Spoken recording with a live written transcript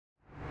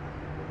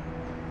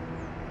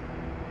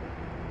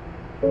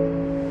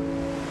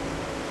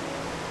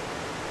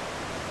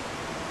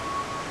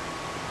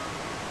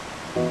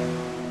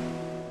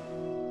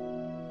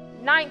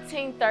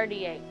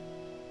1938,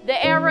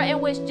 the era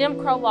in which Jim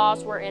Crow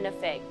laws were in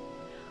effect,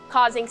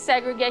 causing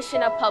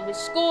segregation of public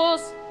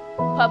schools,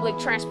 public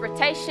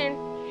transportation,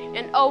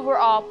 and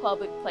overall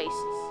public places.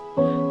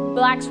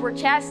 Blacks were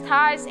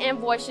chastised and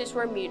voices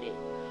were muted.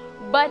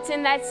 But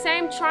in that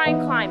same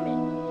trying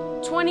climate,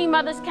 20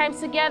 mothers came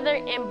together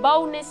in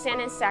boldness and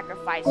in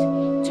sacrifice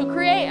to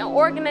create an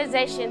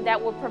organization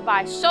that would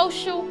provide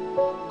social,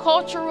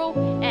 cultural,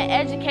 and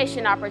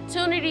education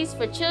opportunities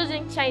for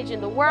children,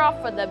 changing the world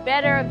for the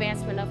better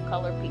advancement of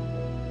colored people.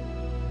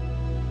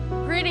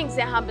 Greetings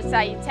and humble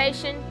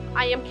salutation.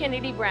 I am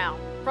Kennedy Brown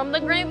from the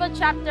Greenville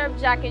chapter of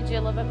Jack and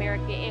Jill of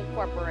America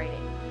Incorporated,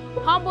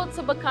 humbled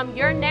to become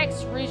your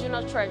next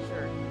regional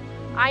treasurer.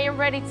 I am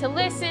ready to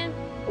listen,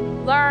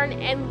 learn,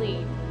 and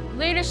lead.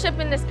 Leadership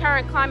in this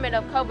current climate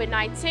of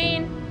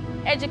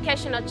COVID-19,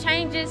 educational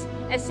changes,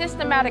 and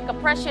systematic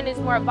oppression is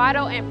more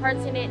vital and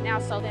pertinent now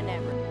so than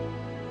ever.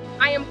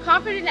 I am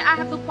confident that I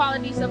have the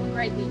qualities of a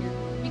great leader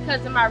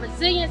because of my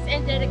resilience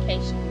and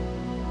dedication.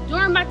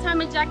 During my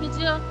time at Jack and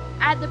Jill,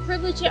 I had the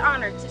privilege and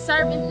honor to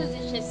serve in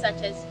positions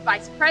such as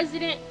Vice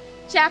President,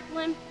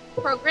 Chaplain,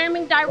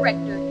 Programming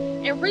Director,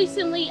 and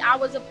recently I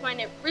was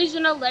appointed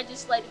Regional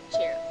Legislative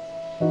Chair.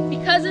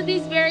 Because of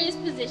these various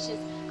positions,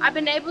 I've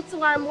been able to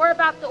learn more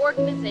about the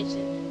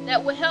organization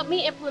that will help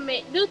me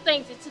implement new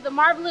things into the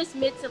marvelous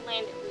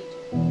Mid-Atlantic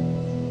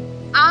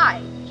region.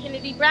 I,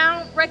 Kennedy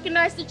Brown,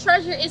 recognize the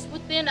treasure is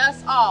within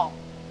us all.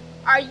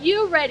 Are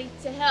you ready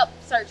to help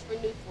search for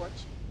new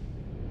fortune?